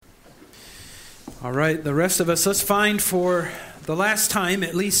All right, the rest of us, let's find for the last time,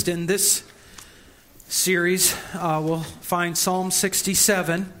 at least in this series, we'll find Psalm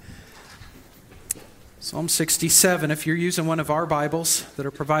 67. Psalm 67, if you're using one of our Bibles that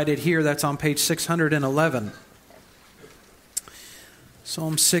are provided here, that's on page 611.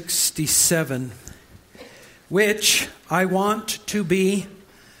 Psalm 67, which I want to be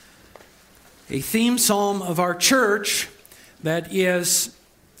a theme psalm of our church that is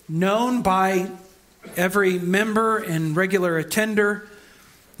known by every member and regular attender,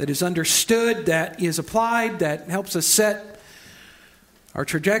 that is understood, that is applied, that helps us set our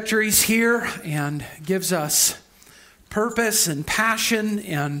trajectories here and gives us purpose and passion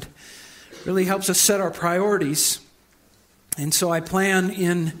and really helps us set our priorities. And so I plan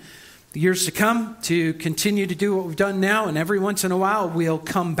in the years to come to continue to do what we've done now, and every once in a while we'll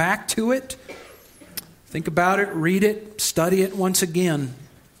come back to it, think about it, read it, study it once again.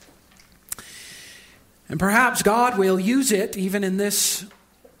 And perhaps God will use it even in this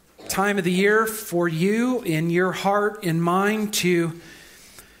time of the year for you, in your heart and mind, to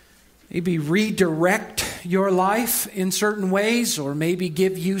maybe redirect your life in certain ways, or maybe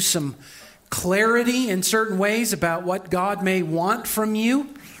give you some clarity in certain ways about what God may want from you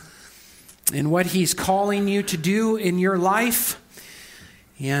and what He's calling you to do in your life.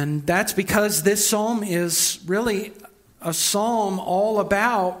 And that's because this psalm is really a psalm all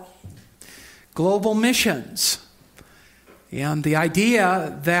about global missions. And the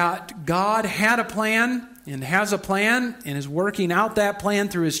idea that God had a plan and has a plan and is working out that plan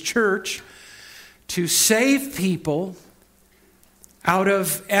through His church to save people out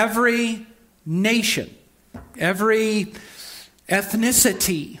of every nation, every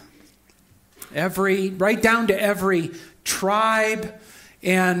ethnicity, right down to every tribe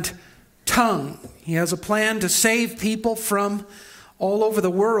and tongue. He has a plan to save people from all over the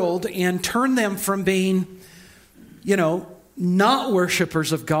world and turn them from being, not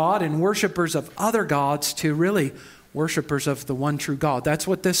worshipers of God and worshipers of other gods to really worshipers of the one true God. That's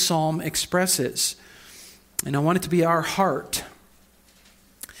what this psalm expresses. And I want it to be our heart.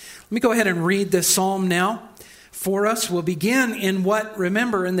 Let me go ahead and read this psalm now for us. We'll begin in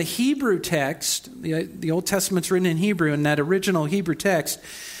remember, in the Hebrew text, the Old Testament's written in Hebrew, in that original Hebrew text,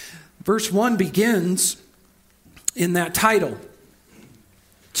 verse 1 begins in that title,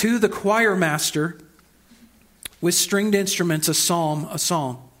 "To the choir master with stringed instruments, a psalm, a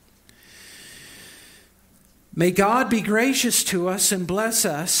song. May God be gracious to us and bless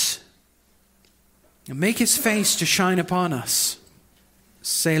us and make His face to shine upon us.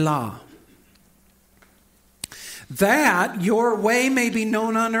 Selah. That your way may be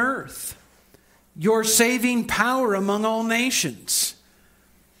known on earth, your saving power among all nations.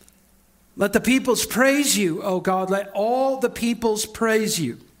 Let the peoples praise you, O God. Let all the peoples praise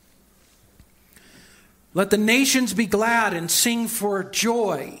you. Let the nations be glad and sing for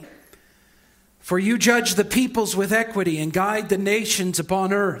joy. For you judge the peoples with equity and guide the nations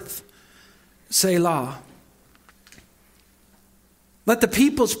upon earth. Selah. Let the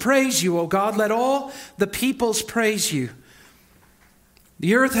peoples praise you, O God. Let all the peoples praise you.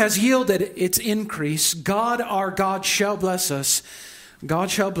 The earth has yielded its increase. God, our God, shall bless us.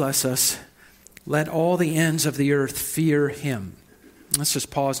 God shall bless us. Let all the ends of the earth fear Him." Let's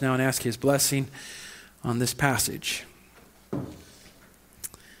just pause now and ask His blessing on this passage.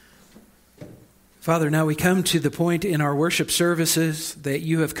 Father, now we come to the point in our worship services that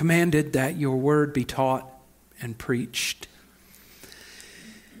you have commanded that your word be taught and preached.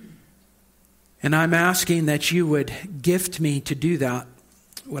 And I'm asking that you would gift me to do that,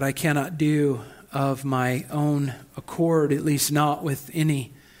 what I cannot do of my own accord, at least not with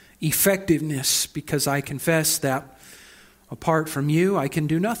any effectiveness, because I confess that apart from you, I can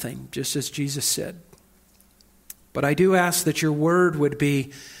do nothing, just as Jesus said. But I do ask that your word would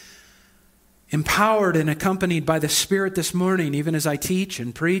be empowered and accompanied by the Spirit this morning, even as I teach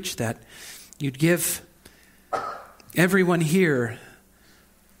and preach, that you'd give everyone here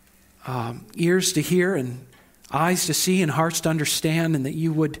ears to hear and eyes to see and hearts to understand, and that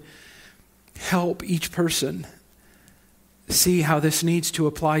you would help each person see how this needs to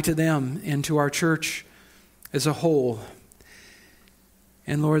apply to them and to our church as a whole.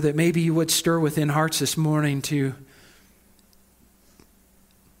 And Lord, that maybe you would stir within hearts this morning to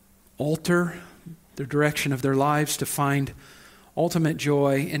alter the direction of their lives, to find ultimate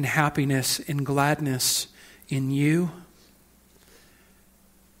joy and happiness and gladness in you.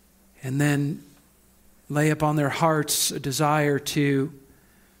 And then lay upon their hearts a desire to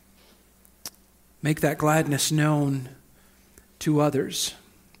make that gladness known to others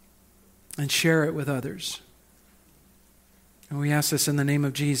and share it with others. And we ask this in the name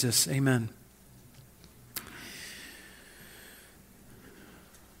of Jesus. Amen.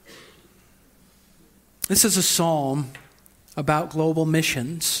 This is a psalm about global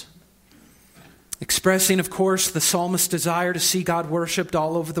missions, expressing, of course, the psalmist's desire to see God worshiped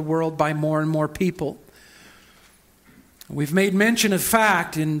all over the world by more and more people. We've made mention of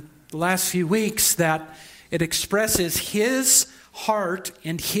fact in the last few weeks that it expresses his heart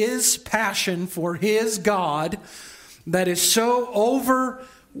and his passion for his God that is so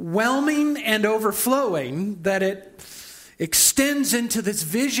overwhelming and overflowing that it extends into this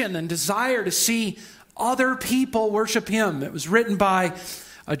vision and desire to see other people worship him. It was written by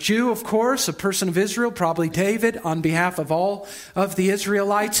a Jew, of course, a person of Israel, probably David, on behalf of all of the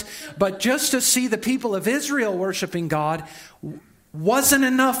Israelites. But just to see the people of Israel worshiping God wasn't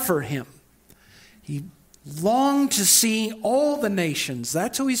enough for him. He longed to see all the nations.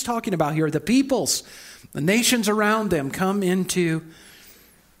 That's who he's talking about here. The peoples, the nations around them come into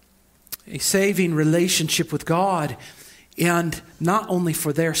a saving relationship with God. And not only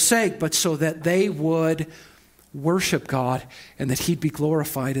for their sake, but so that they would worship God and that he'd be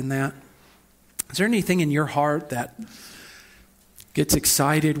glorified in that. Is there anything in your heart that gets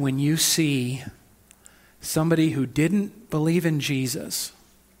excited when you see somebody who didn't believe in Jesus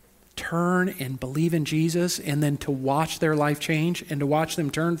turn and believe in Jesus, and then to watch their life change and to watch them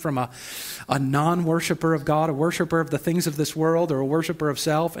turn from a non-worshiper of God, a worshiper of the things of this world, or a worshiper of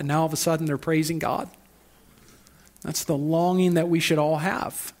self, and now all of a sudden they're praising God? That's the longing that we should all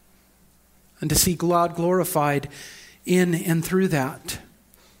have, and to see God glorified in and through that.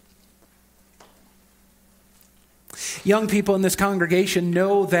 Young people in this congregation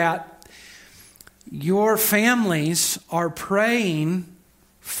know that your families are praying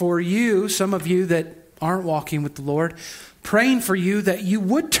for you, some of you that aren't walking with the Lord, praying for you that you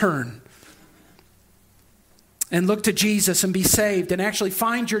would turn and look to Jesus and be saved and actually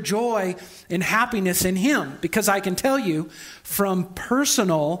find your joy and happiness in him. Because I can tell you from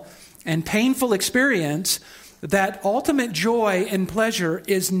personal and painful experience that ultimate joy and pleasure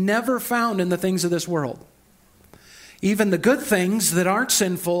is never found in the things of this world. Even the good things that aren't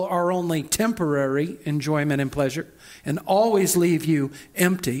sinful are only temporary enjoyment and pleasure and always leave you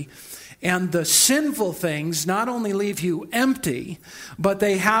empty. And the sinful things not only leave you empty, but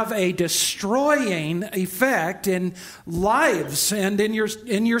they have a destroying effect in lives and in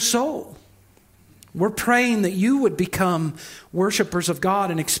your soul. We're praying that you would become worshipers of God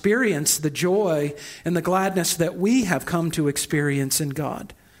and experience the joy and the gladness that we have come to experience in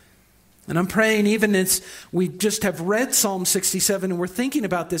God. And I'm praying, even as we just have read Psalm 67 and we're thinking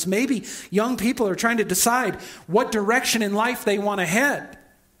about this, maybe young people are trying to decide what direction in life they want to head.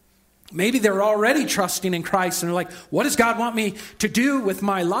 Maybe they're already trusting in Christ and they're like, what does God want me to do with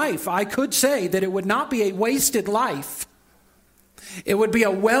my life? I could say that it would not be a wasted life. It would be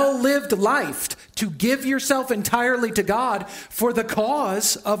a well-lived life to give yourself entirely to God for the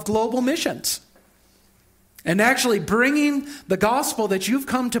cause of global missions. And actually bringing the gospel that you've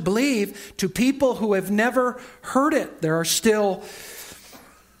come to believe to people who have never heard it. There are still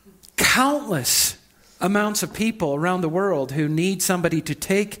countless amounts of people around the world who need somebody to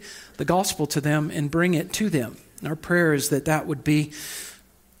take the gospel to them and bring it to them. And our prayer is that that would be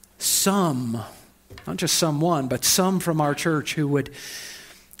some, not just someone, but some from our church who would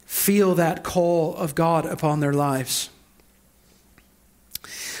feel that call of God upon their lives.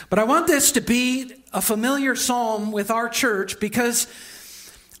 But I want this to be a familiar psalm with our church because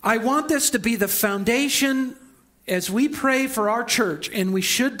I want this to be the foundation as we pray for our church, and we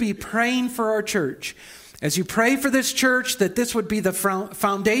should be praying for our church. As you pray for this church, that this would be the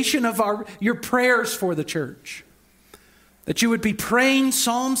foundation of your prayers for the church. That you would be praying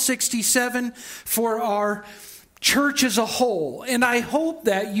Psalm 67 for our church as a whole. And I hope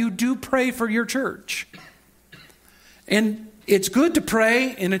that you do pray for your church. And it's good to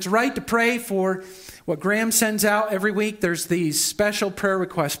pray, and it's right to pray for what Graham sends out every week. There's these special prayer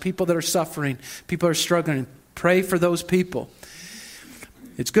requests, people that are suffering, people that are struggling. Pray for those people.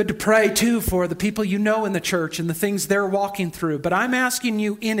 It's good to pray, too, for the people you know in the church and the things they're walking through. But I'm asking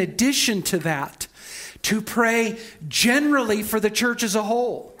you, in addition to that, to pray generally for the church as a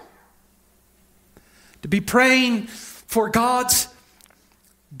whole. To be praying for God's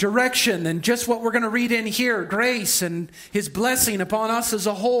direction and just what we're going to read in here, grace and his blessing upon us as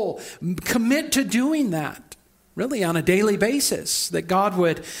a whole. Commit to doing that, really on a daily basis, that God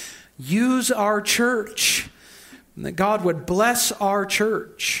would use our church and that God would bless our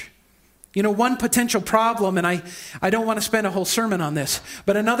church. You know, one potential problem, and I don't want to spend a whole sermon on this,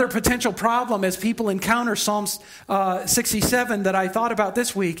 but another potential problem as people encounter Psalms 67 that I thought about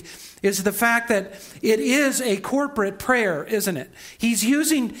this week is the fact that it is a corporate prayer, isn't it? He's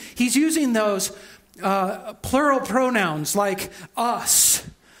using those plural pronouns like us,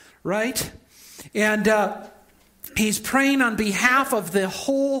 right? And he's praying on behalf of the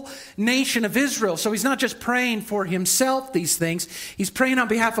whole nation of Israel. So he's not just praying for himself, these things. He's praying on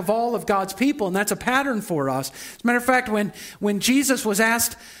behalf of all of God's people, and that's a pattern for us. As a matter of fact, when Jesus was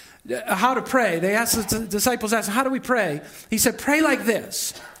asked how to pray, the disciples asked, how do we pray? He said, pray like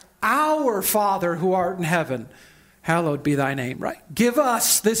this: Our Father who art in heaven, hallowed be thy name. Right? Give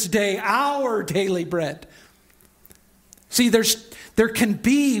us this day our daily bread. See, there can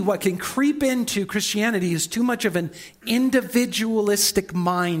be, what can creep into Christianity is too much of an individualistic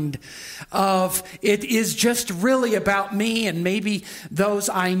mind of it is just really about me and maybe those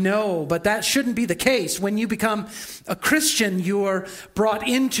I know. But that shouldn't be the case. When you become a Christian, you're brought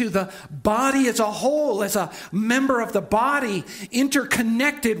into the body as a whole, as a member of the body,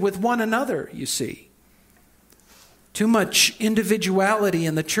 interconnected with one another, you see. Too much individuality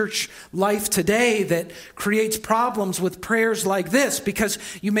in the church life today that creates problems with prayers like this, because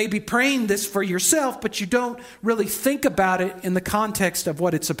you may be praying this for yourself, but you don't really think about it in the context of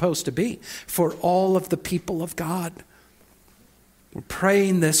what it's supposed to be for all of the people of God. We're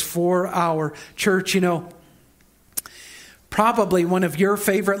praying this for our church. You know, probably one of your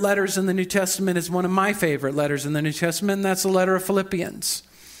favorite letters in the New Testament is one of my favorite letters in the New Testament, and that's the letter of Philippians.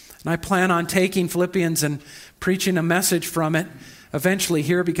 And I plan on taking Philippians and preaching a message from it eventually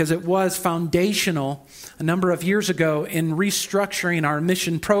here, because it was foundational a number of years ago in restructuring our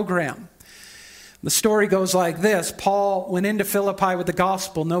mission program. The story goes like this. Paul went into Philippi with the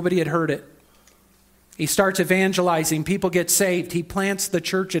gospel. Nobody had heard it. He starts evangelizing. People get saved. He plants the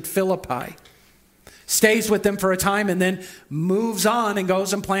church at Philippi. Stays with them for a time and then moves on and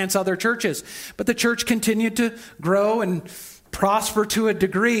goes and plants other churches. But the church continued to grow and prosper to a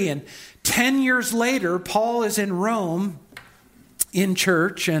degree. And 10 years later, Paul is in Rome, in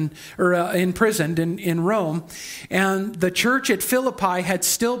church, imprisoned in Rome. And the church at Philippi had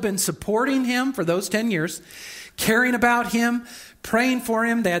still been supporting him for those 10 years, caring about him, praying for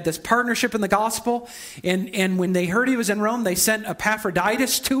him. They had this partnership in the gospel. And when they heard he was in Rome, they sent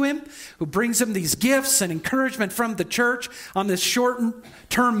Epaphroditus to him, who brings him these gifts and encouragement from the church on this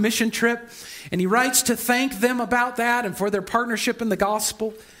short-term mission trip. And he writes to thank them about that and for their partnership in the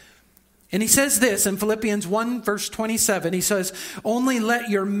gospel. And he says this in Philippians 1, verse 27. He says, only let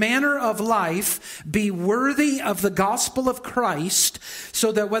your manner of life be worthy of the gospel of Christ,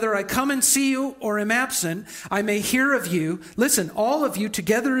 so that whether I come and see you or am absent, I may hear of you. Listen, all of you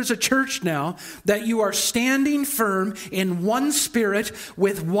together as a church now, that you are standing firm in one spirit,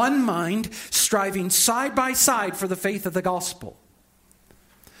 with one mind, striving side by side for the faith of the gospel.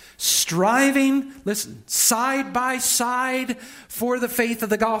 Striving, listen, side by side for the faith of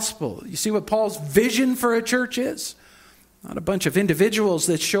the gospel. You see what Paul's vision for a church is? Not a bunch of individuals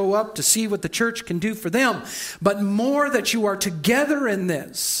that show up to see what the church can do for them, but more that you are together in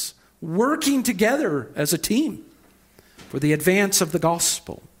this, working together as a team for the advance of the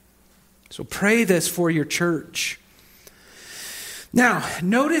gospel. So pray this for your church. Now,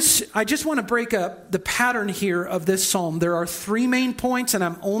 notice, I just want to break up the pattern here of this psalm. There are 3 main points, and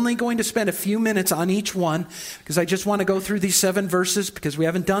I'm only going to spend a few minutes on each one, because I just want to go through these 7 verses, because we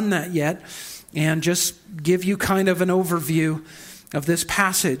haven't done that yet, and just give you kind of an overview of this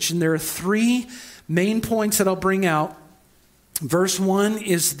passage. And there are 3 main points that I'll bring out. Verse 1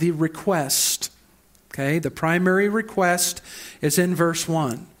 is the request. Okay, the primary request is in verse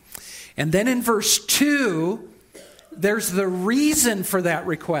 1. And then in verse 2, there's the reason for that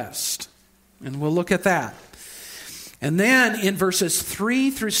request. And we'll look at that. And then in verses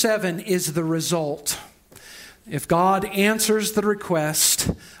 3 through 7 is the result. If God answers the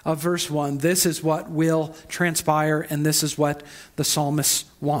request of verse 1, this is what will transpire, and this is what the psalmist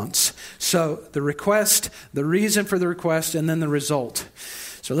wants. So the request, the reason for the request, and then the result.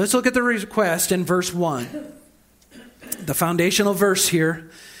 So let's look at the request in verse 1. The foundational verse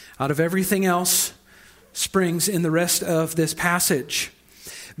here, out of everything else, springs in the rest of this passage.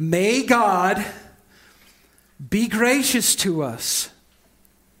 May God be gracious to us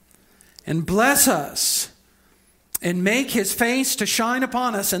and bless us and make his face to shine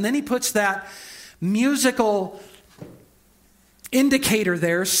upon us. And then he puts that musical indicator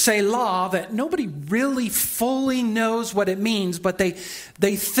there, Selah, that nobody really fully knows what it means, but they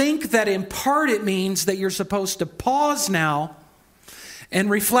think that in part it means that you're supposed to pause now and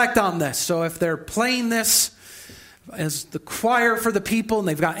reflect on this. So if they're playing this as the choir for the people and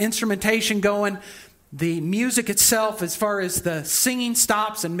they've got instrumentation going, the music itself, as far as the singing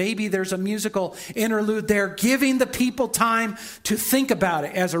stops, and maybe there's a musical interlude there, giving the people time to think about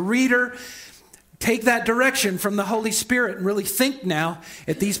it. As a reader, take that direction from the Holy Spirit and really think now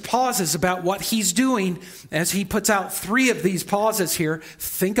at these pauses about what he's doing as he puts out 3 of these pauses here.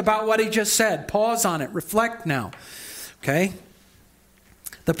 Think about what he just said. Pause on it. Reflect now. Okay?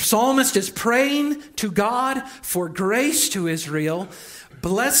 The psalmist is praying to God for grace to Israel,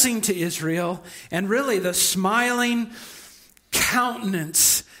 blessing to Israel, and really the smiling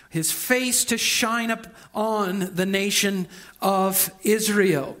countenance, his face to shine up on the nation of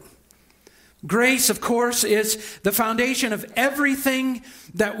Israel. Grace, of course, is the foundation of everything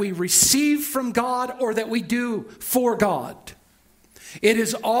that we receive from God or that we do for God. It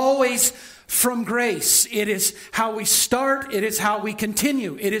is always from grace. It is how we start. It is how we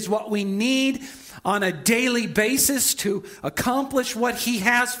continue. It is what we need on a daily basis to accomplish what he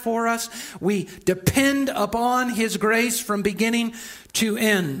has for us. We depend upon his grace from beginning to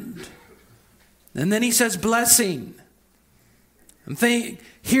end. And then he says blessing. And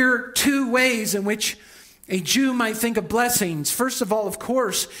here are 2 ways in which a Jew might think of blessings. First of all, of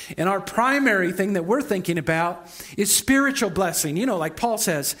course, and our primary thing that we're thinking about is spiritual blessing. You know, like Paul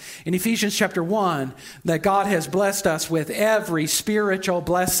says in Ephesians chapter 1, that God has blessed us with every spiritual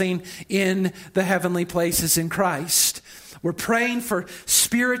blessing in the heavenly places in Christ. We're praying for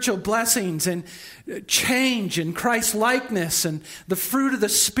spiritual blessings and change in Christ's likeness and the fruit of the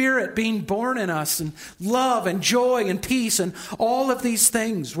Spirit being born in us and love and joy and peace and all of these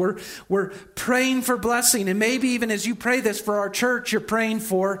things. We're praying for blessing. And maybe even as you pray this for our church, you're praying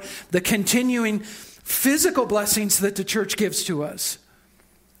for the continuing physical blessings that the church gives to us.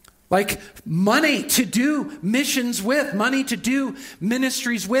 Like money to do missions with, money to do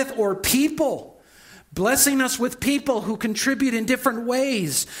ministries with, or people. Blessing us with people who contribute in different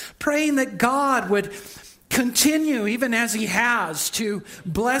ways. Praying that God would continue, even as he has, to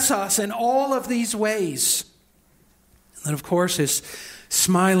bless us in all of these ways. And then, of course, his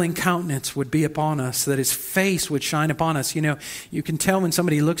smiling countenance would be upon us, that his face would shine upon us. You know, you can tell when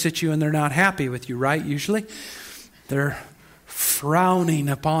somebody looks at you and they're not happy with you, right? Usually they're frowning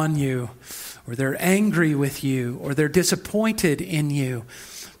upon you, or they're angry with you, or they're disappointed in you.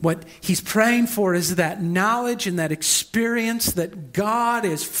 What he's praying for is that knowledge and that experience that God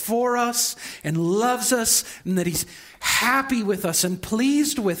is for us and loves us and that he's happy with us and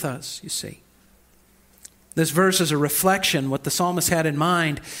pleased with us, you see. This verse is a reflection. What the psalmist had in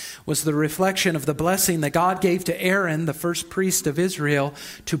mind was the reflection of the blessing that God gave to Aaron, the first priest of Israel,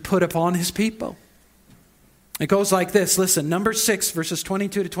 to put upon his people. It goes like this. Listen, Numbers 6, verses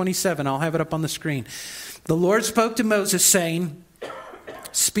 22 to 27. I'll have it up on the screen. The Lord spoke to Moses, saying,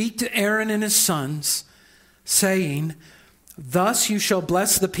 "Speak to Aaron and his sons, saying, thus you shall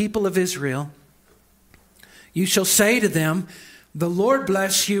bless the people of Israel. You shall say to them, the Lord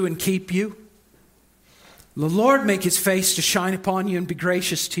bless you and keep you. The Lord make his face to shine upon you and be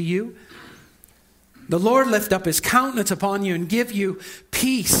gracious to you. The Lord lift up his countenance upon you and give you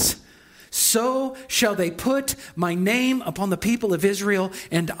peace. So shall they put my name upon the people of Israel,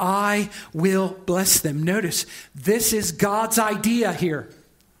 and I will bless them." Notice, this is God's idea here.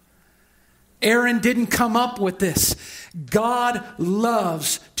 Aaron didn't come up with this. God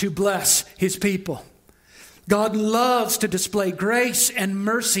loves to bless his people. God loves to display grace and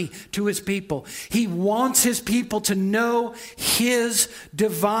mercy to his people. He wants his people to know his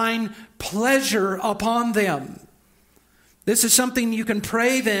divine pleasure upon them. This is something you can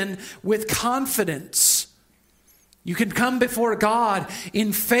pray then with confidence. You can come before God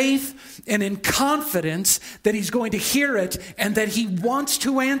in faith and in confidence that he's going to hear it and that he wants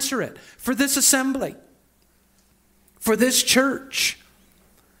to answer it for this assembly, for this church.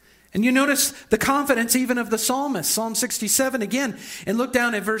 And you notice the confidence even of the psalmist, Psalm 67 again, and look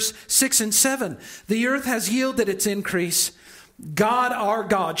down at verse 6 and 7. The earth has yielded its increase. God, our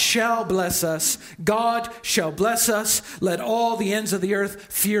God, shall bless us. God shall bless us. Let all the ends of the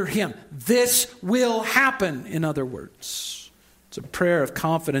earth fear him. This will happen, in other words. It's a prayer of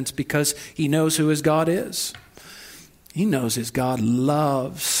confidence because he knows who his God is. He knows his God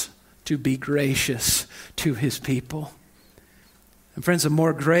loves to be gracious to his people. And friends, the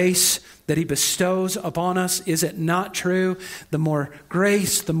more grace that he bestows upon us, is it not true? The more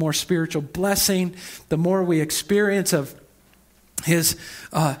grace, the more spiritual blessing, the more we experience of his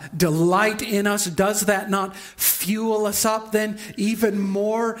delight in us. Does that not fuel us up then even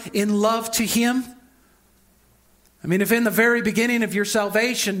more in love to him? I mean, if in the very beginning of your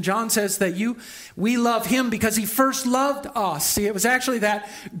salvation, John says that we love him because he first loved us. See, it was actually that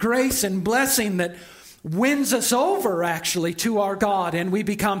grace and blessing that wins us over actually to our God, and we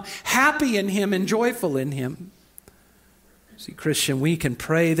become happy in him and joyful in him. See, Christian, we can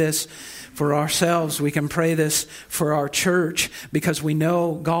pray this for ourselves. We can pray this for our church because we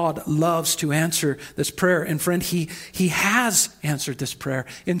know God loves to answer this prayer. And friend, He has answered this prayer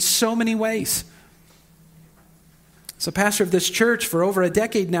in so many ways. As a pastor of this church for over a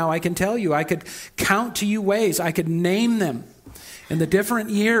decade now, I can tell you, I could count to you ways, I could name them in the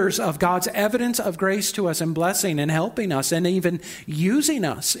different years of God's evidence of grace to us and blessing and helping us and even using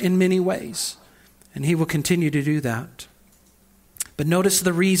us in many ways. And He will continue to do that. But notice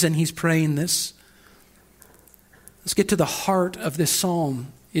the reason he's praying this. Let's get to the heart of this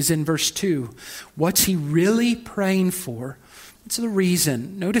psalm, is in verse 2. What's he really praying for? What's the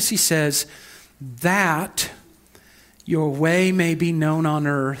reason? Notice he says, that your way may be known on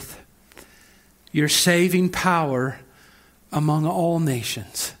earth, your saving power among all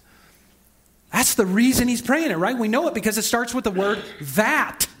nations. That's the reason he's praying it, right? We know it because it starts with the word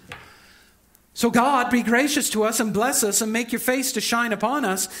that. So God, be gracious to us and bless us and make your face to shine upon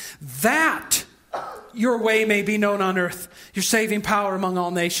us, that your way may be known on earth, your saving power among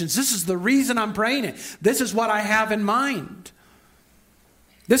all nations. This is the reason I'm praying it. This is what I have in mind.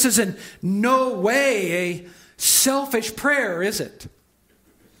 This is in no way a selfish prayer, is it?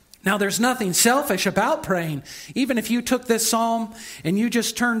 Now, there's nothing selfish about praying. Even if you took this psalm and you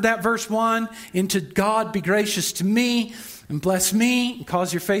just turned that verse 1 into God, be gracious to me and bless me and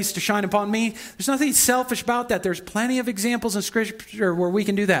cause your face to shine upon me. There's nothing selfish about that. There's plenty of examples in Scripture where we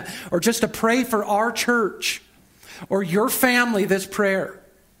can do that. Or just to pray for our church or your family this prayer.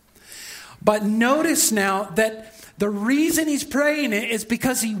 But notice now that the reason he's praying it is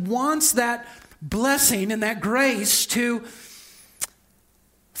because he wants that blessing and that grace to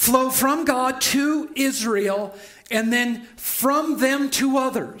flow from God to Israel and then from them to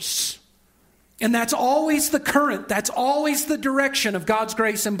others. And that's always the current, that's always the direction of God's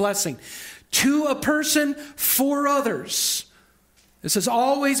grace and blessing. To a person, for others. This has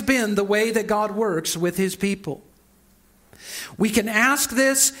always been the way that God works with his people. We can ask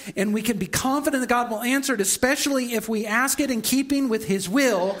this and we can be confident that God will answer it, especially if we ask it in keeping with his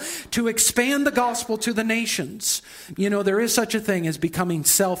will to expand the gospel to the nations. You know, there is such a thing as becoming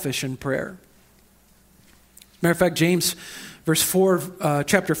selfish in prayer. Matter of fact, James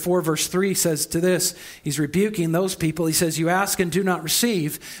chapter 4, verse 3 says to this, he's rebuking those people. He says, you ask and do not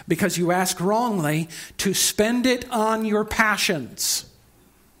receive because you ask wrongly to spend it on your passions.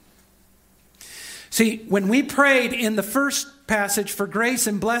 See, when we prayed in the first passage for grace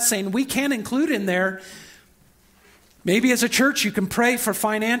and blessing, we can include in there, maybe as a church you can pray for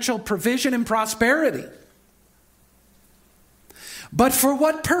financial provision and prosperity. But for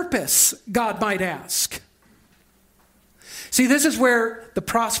what purpose, God might ask? See, this is where the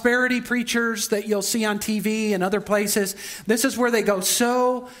prosperity preachers that you'll see on TV and other places, this is where they go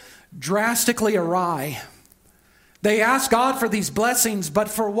so drastically awry. They ask God for these blessings, but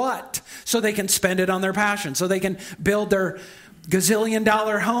for what? So they can spend it on their passion, so they can build their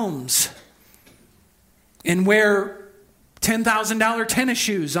gazillion-dollar homes and wear $10,000 tennis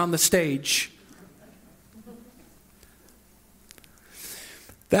shoes on the stage.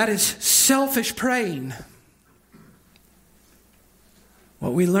 That is selfish praying.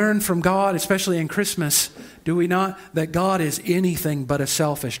 What we learn from God, especially in Christmas, do we not? That God is anything but a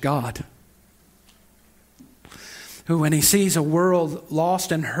selfish God. Who, when he sees a world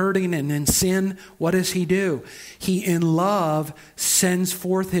lost and hurting and in sin, what does he do? He, in love, sends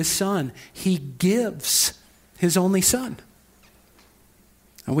forth his Son. He gives his only Son.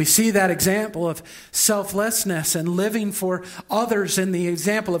 And we see that example of selflessness and living for others in the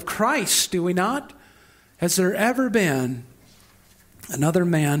example of Christ, do we not? Has there ever been another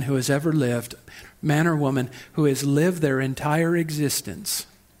man who has ever lived, man or woman, who has lived their entire existence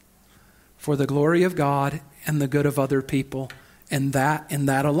for the glory of God and the good of other people, and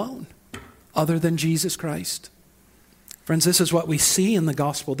that alone, other than Jesus Christ? Friends, this is what we see in the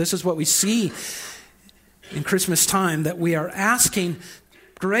gospel. This is what we see in Christmas time, that we are asking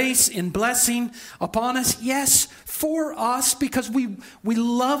grace and blessing upon us, yes, for us, because we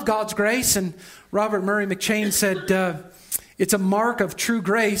love God's grace. And Robert Murray McCheyne said, it's a mark of true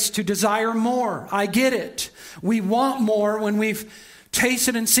grace to desire more. I get it. We want more when we've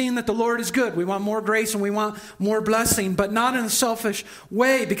tasted and seen that the Lord is good. We want more grace and we want more blessing, but not in a selfish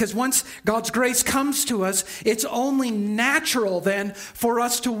way, because once God's grace comes to us, it's only natural then for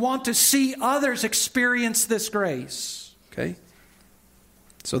us to want to see others experience this grace. Okay?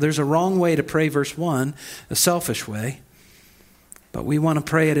 So there's a wrong way to pray verse 1, a selfish way. But we want to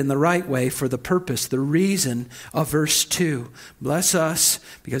pray it in the right way for the purpose, the reason of verse 2. Bless us,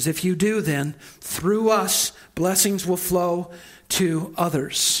 because if you do, then through us blessings will flow to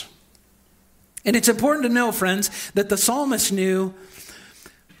others. And it's important to know, friends, that the psalmist knew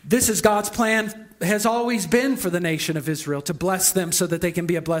this is God's plan, has always been for the nation of Israel, to bless them so that they can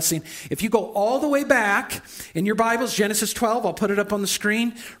be a blessing. If you go all the way back in your Bibles, Genesis 12, I'll put it up on the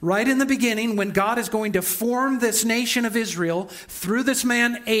screen, right in the beginning, when God is going to form this nation of Israel through this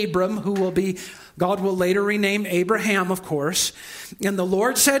man Abram, God will later rename Abraham, of course. And the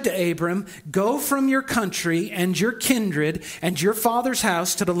Lord said to Abram, "Go from your country and your kindred and your father's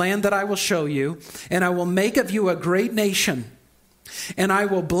house to the land that I will show you, and I will make of you a great nation. And I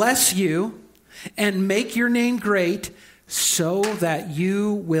will bless you and make your name great so that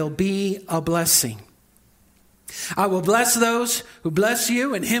you will be a blessing. I will bless those who bless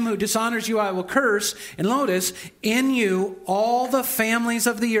you, and him who dishonors you I will curse. And notice, in you all the families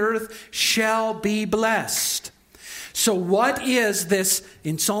of the earth shall be blessed." So what is this,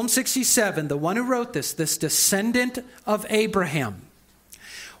 in Psalm 67, the one who wrote this descendant of Abraham?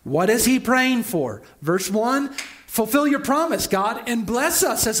 What is he praying for? Verse 1, fulfill your promise, God, and bless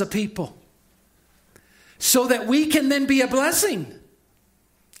us as a people so that we can then be a blessing.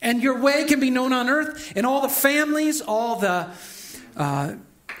 And your way can be known on earth, and all the families, all the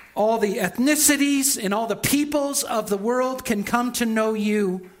ethnicities, and all the peoples of the world can come to know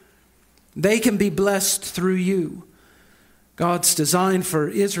you. They can be blessed through you. God's design for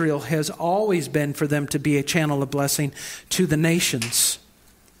Israel has always been for them to be a channel of blessing to the nations.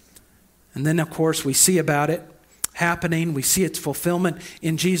 And then, of course, we see about it happening. We see its fulfillment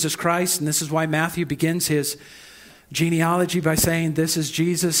in Jesus Christ. And this is why Matthew begins his genealogy by saying, this is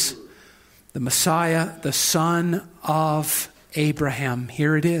Jesus, the Messiah, the son of Abraham.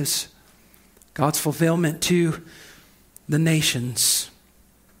 Here it is. God's fulfillment to the nations.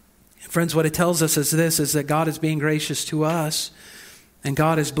 And friends, what it tells us is this, is that God is being gracious to us, and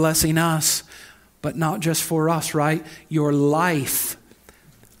God is blessing us, but not just for us, right? Your life,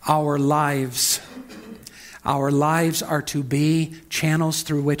 our lives are to be channels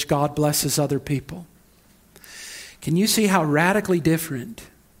through which God blesses other people. Can you see how radically different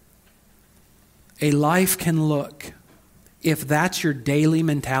a life can look if that's your daily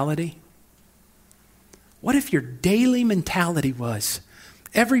mentality? What if your daily mentality was,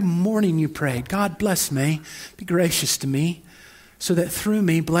 every morning you prayed, God bless me, be gracious to me, so that through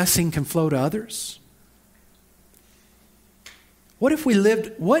me blessing can flow to others? What if we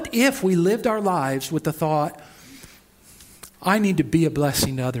lived our lives with the thought, I need to be a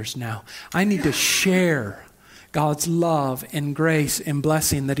blessing to others now. I need to share God's love and grace and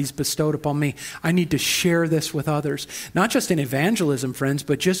blessing that He's bestowed upon me. I need to share this with others. Not just in evangelism, friends,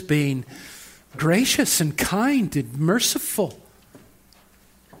 but just being gracious and kind and merciful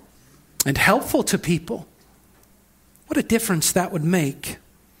and helpful to people. What a difference that would make,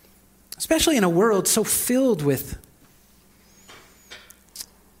 especially in a world so filled with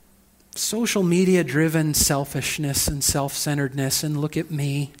social media-driven selfishness and self-centeredness and look at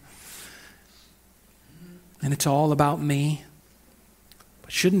me. And it's all about me.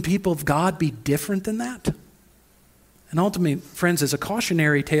 But shouldn't people of God be different than that? And ultimately, friends, as a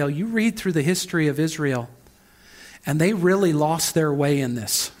cautionary tale, you read through the history of Israel, and they really lost their way in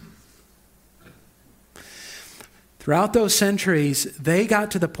this. Throughout those centuries, they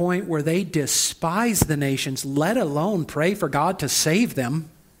got to the point where they despised the nations, let alone pray for God to save them.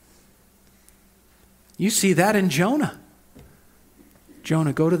 You see that in Jonah.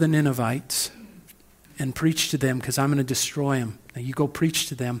 Jonah, go to the Ninevites and preach to them because I'm going to destroy them. Now you go preach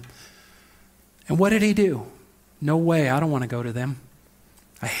to them. And what did he do? No way, I don't want to go to them.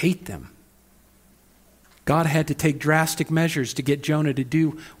 I hate them. God had to take drastic measures to get Jonah to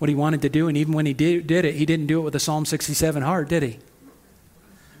do what he wanted to do. And even when he did it, he didn't do it with a Psalm 67 heart, did he?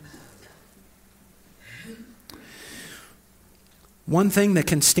 One thing that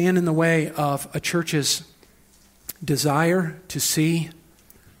can stand in the way of a church's desire to see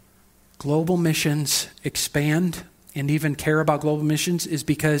global missions expand and even care about global missions is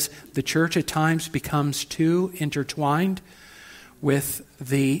because the church at times becomes too intertwined with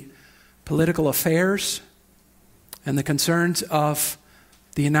the political affairs and the concerns of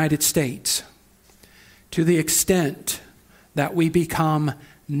the United States, to the extent that we become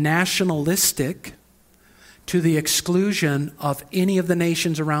nationalistic to the exclusion of any of the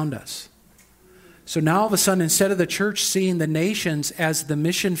nations around us. So now all of a sudden, instead of the church seeing the nations as the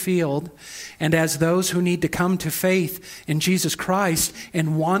mission field and as those who need to come to faith in Jesus Christ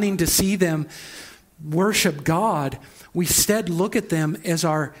and wanting to see them worship God, we instead look at them as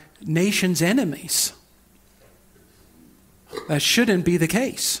our nation's enemies. That shouldn't be the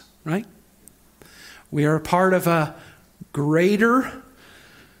case, right? We are a part of a greater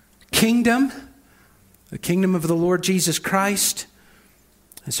kingdom, the kingdom of the Lord Jesus Christ.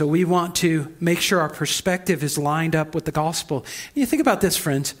 And so we want to make sure our perspective is lined up with the gospel. And you think about this,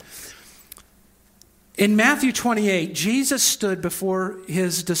 friends. In Matthew 28, Jesus stood before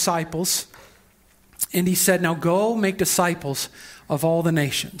his disciples and he said, now go make disciples of all the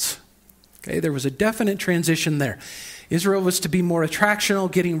nations. Okay, there was a definite transition there. Israel was to be more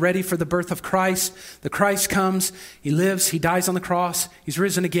attractional, getting ready for the birth of Christ. The Christ comes, he lives, he dies on the cross, he's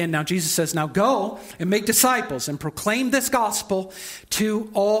risen again. Now Jesus says, now go and make disciples and proclaim this gospel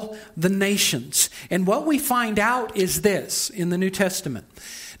to all the nations. And what we find out is this in the New Testament.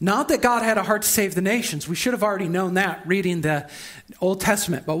 Not that God had a heart to save the nations. We should have already known that reading the Old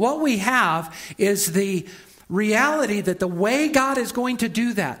Testament. But what we have is the reality that the way God is going to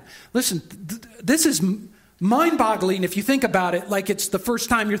do that. Listen, this is mind-boggling if you think about it like it's the first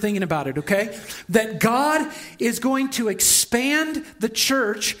time you're thinking about it, okay? That God is going to expand the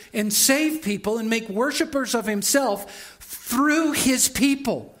church and save people and make worshipers of himself through his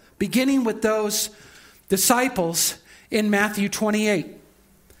people, beginning with those disciples in Matthew 28.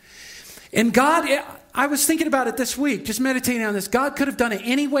 And God, I was thinking about it this week, just meditating on this. God could have done it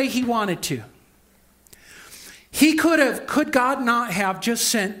any way he wanted to. Could God not have just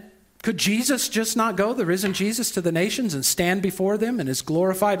sent, could Jesus just not go, the risen Jesus, to the nations and stand before them in his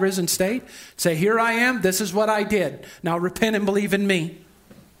glorified risen state? Say, here I am, this is what I did. Now repent and believe in me.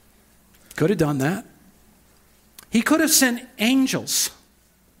 Could have done that. He could have sent angels.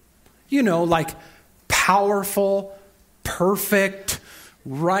 Like powerful, perfect,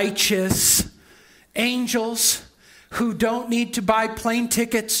 righteous angels who don't need to buy plane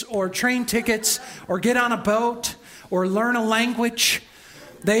tickets or train tickets or get on a boat or learn a language.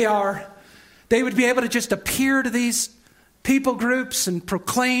 They would be able to just appear to these people groups and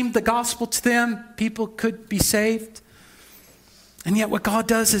proclaim the gospel to them. People could be saved. And yet what God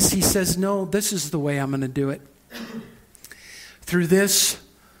does is he says, no, this is the way I'm going to do it. Through this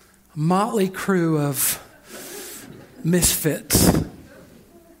motley crew of misfits.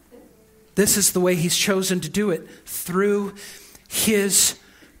 This is the way he's chosen to do it, through his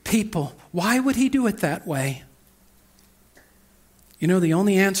people. Why would he do it that way? The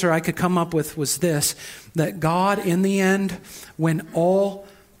only answer I could come up with was this, that God, in the end, when all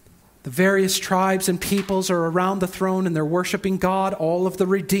the various tribes and peoples are around the throne and they're worshiping God, all of the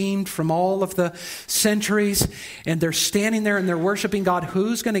redeemed from all of the centuries, and they're standing there and they're worshiping God,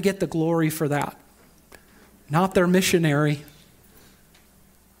 who's going to get the glory for that? Not their missionary.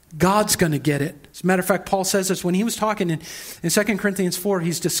 God's going to get it. As a matter of fact, Paul says this when he was talking in 2 Corinthians 4,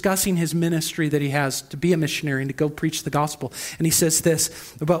 he's discussing his ministry that he has to be a missionary and to go preach the gospel. And he says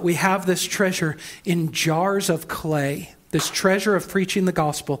this, but we have this treasure in jars of clay, this treasure of preaching the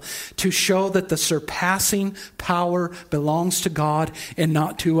gospel, to show that the surpassing power belongs to God and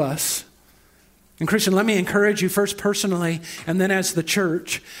not to us. And Christian, let me encourage you first personally and then as the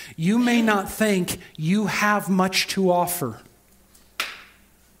church. You may not think you have much to offer.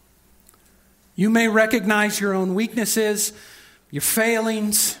 You may recognize your own weaknesses, your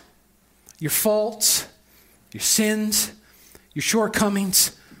failings, your faults, your sins, your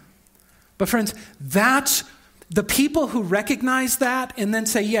shortcomings. But friends, that's the people who recognize that and then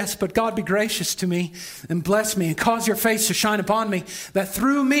say, yes, but God be gracious to me and bless me and cause your face to shine upon me, that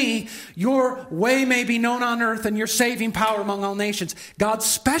through me your way may be known on earth and your saving power among all nations. God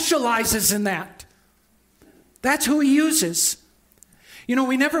specializes in that. That's who he uses.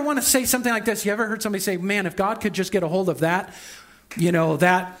 We never want to say something like this. You ever heard somebody say, man, if God could just get a hold of that,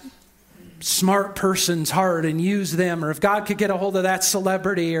 that smart person's heart and use them, or if God could get a hold of that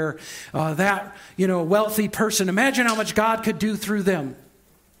celebrity or that, wealthy person, imagine how much God could do through them.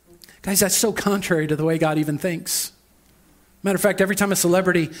 Guys, that's so contrary to the way God even thinks. Matter of fact, every time a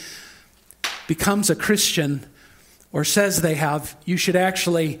celebrity becomes a Christian or says they have, you should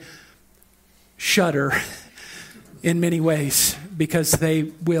actually shudder in many ways, because they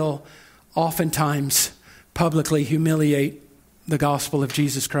will oftentimes publicly humiliate the gospel of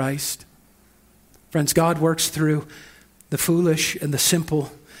Jesus Christ. Friends, God works through the foolish and the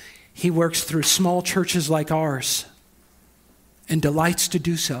simple. He works through small churches like ours and delights to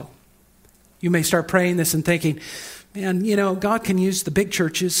do so. You may start praying this and thinking, man, God can use the big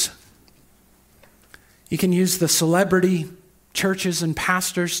churches. He can use the celebrity churches and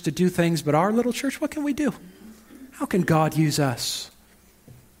pastors to do things, but our little church, what can we do? How can God use us?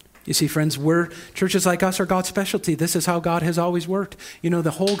 You see, friends, churches like us are God's specialty. This is how God has always worked. The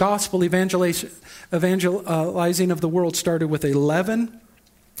whole gospel evangelizing of the world started with 11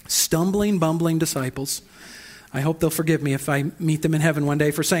 stumbling, bumbling disciples. I hope they'll forgive me if I meet them in heaven one day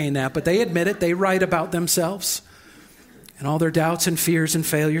for saying that, but they admit it. They write about themselves and all their doubts and fears and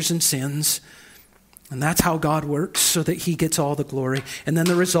failures and sins. And that's how God works, so that he gets all the glory. And then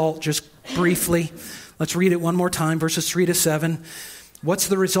the result, just briefly, let's read it one more time, verses 3 to 7. What's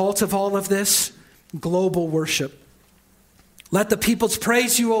the result of all of this? Global worship. Let the peoples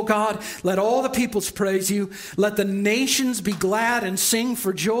praise you, O God. Let all the peoples praise you. Let the nations be glad and sing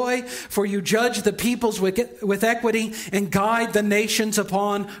for joy, for you judge the peoples with equity and guide the nations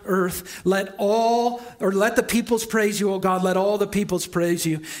upon earth. Let the peoples praise you, O God. Let all the peoples praise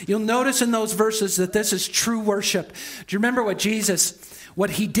you. You'll notice in those verses that this is true worship. Do you remember what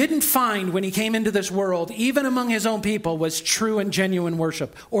he didn't find when he came into this world, even among his own people, was true and genuine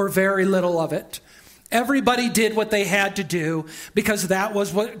worship, or very little of it. Everybody did what they had to do because that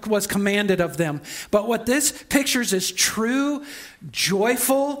was what was commanded of them. But what this pictures is true,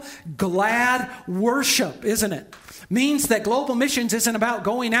 joyful, glad worship, isn't it? Means that global missions isn't about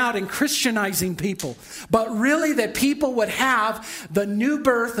going out and Christianizing people, but really that people would have the new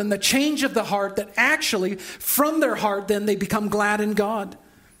birth and the change of the heart, that actually from their heart then they become glad in God.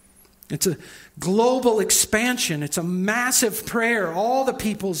 It's a global expansion. It's a massive prayer. All the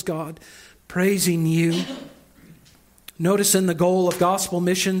people's God praising you. Notice in the goal of gospel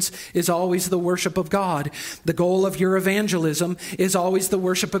missions is always the worship of God. The goal of your evangelism is always the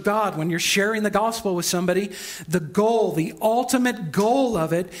worship of God. When you're sharing the gospel with somebody, the ultimate goal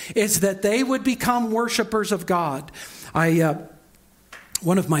of it is that they would become worshipers of God.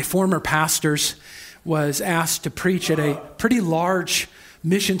 One of my former pastors was asked to preach at a pretty large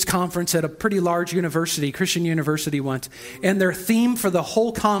missions conference at a pretty large university, Christian university once. And their theme for the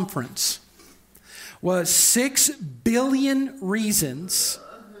whole conference was 6 billion reasons.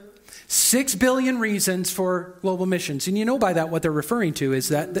 6 billion reasons for global missions. And you know by that what they're referring to is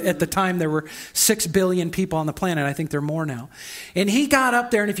that at the time there were 6 billion people on the planet. I think there are more now. And he got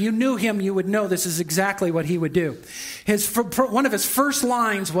up there, and if you knew him, you would know this is exactly what he would do. One of his first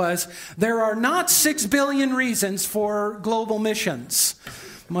lines was, "There are not 6 billion reasons for global missions."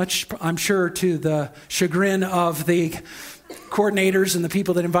 Much, I'm sure, to the chagrin of the coordinators and the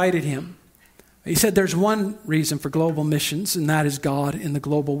people that invited him. He said there's one reason for global missions, and that is God and the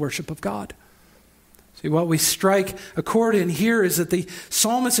global worship of God. See, what we strike a chord in here is that the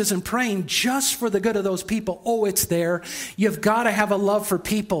psalmist isn't praying just for the good of those people. Oh, it's there. You've got to have a love for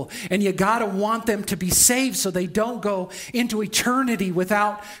people, and you got to want them to be saved so they don't go into eternity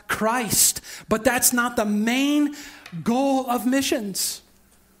without Christ. But that's not the main goal of missions.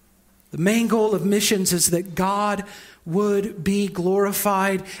 The main goal of missions is that God would be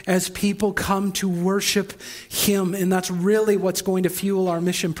glorified as people come to worship him. And that's really what's going to fuel our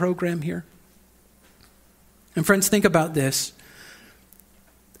mission program here. And friends, think about this.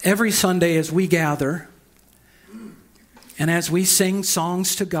 Every Sunday as we gather, and as we sing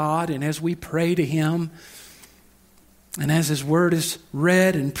songs to God, and as we pray to him, and as his word is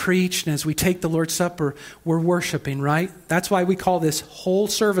read and preached, and as we take the Lord's Supper, we're worshiping, right? That's why we call this whole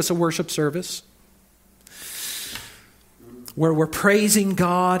service a worship service, where we're praising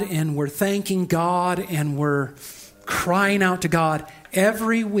God and we're thanking God and we're crying out to God.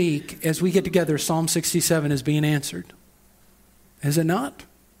 Every week as we get together, Psalm 67 is being answered. Is it not?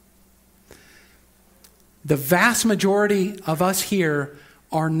 The vast majority of us here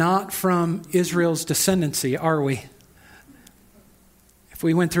are not from Israel's descendancy, are we? If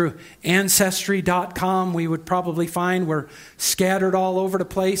we went through Ancestry.com, we would probably find we're scattered all over the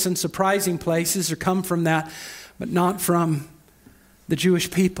place in surprising places or come from that, but not from the Jewish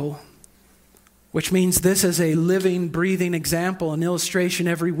people. Which means this is a living, breathing example, an illustration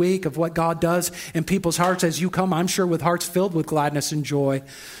every week of what God does in people's hearts as you come, I'm sure, with hearts filled with gladness and joy,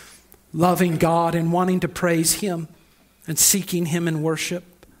 loving God and wanting to praise him and seeking him in worship.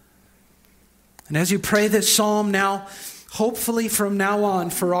 And as you pray this psalm now, hopefully from now on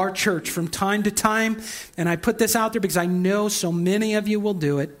for our church, from time to time, and I put this out there because I know so many of you will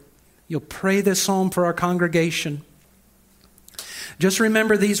do it, you'll pray this psalm for our congregation. Just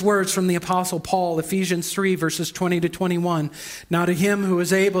remember these words from the Apostle Paul, Ephesians 3, verses 20 to 21. Now to him who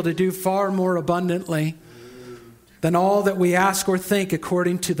is able to do far more abundantly than all that we ask or think,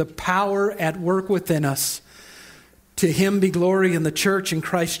 according to the power at work within us, to him be glory in the church in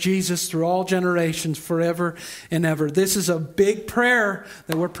Christ Jesus through all generations, forever and ever. This is a big prayer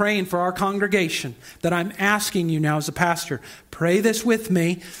that we're praying for our congregation, that I'm asking you now as a pastor. Pray this with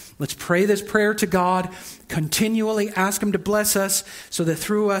me. Let's pray this prayer to God. Continually ask him to bless us so that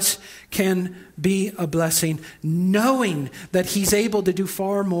through us can be a blessing, knowing that he's able to do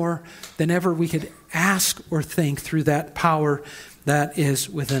far more than ever we could ask or think through that power that is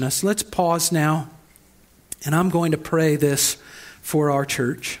within us. Let's pause now. And I'm going to pray this for our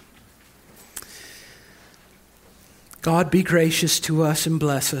church. God, be gracious to us and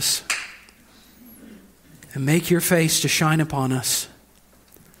bless us. and make your face to shine upon us.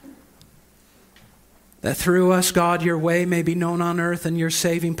 That through us, God, your way may be known on earth and your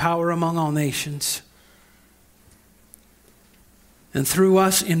saving power among all nations. And through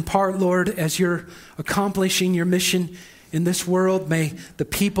us, in part, Lord, as you're accomplishing your mission in this world, may the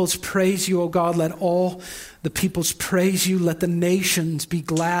peoples praise you, O God. Let all the peoples praise you. Let the nations be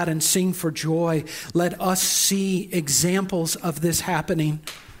glad and sing for joy. Let us see examples of this happening.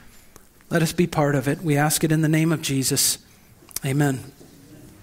 Let us be part of it. We ask it in the name of Jesus. Amen.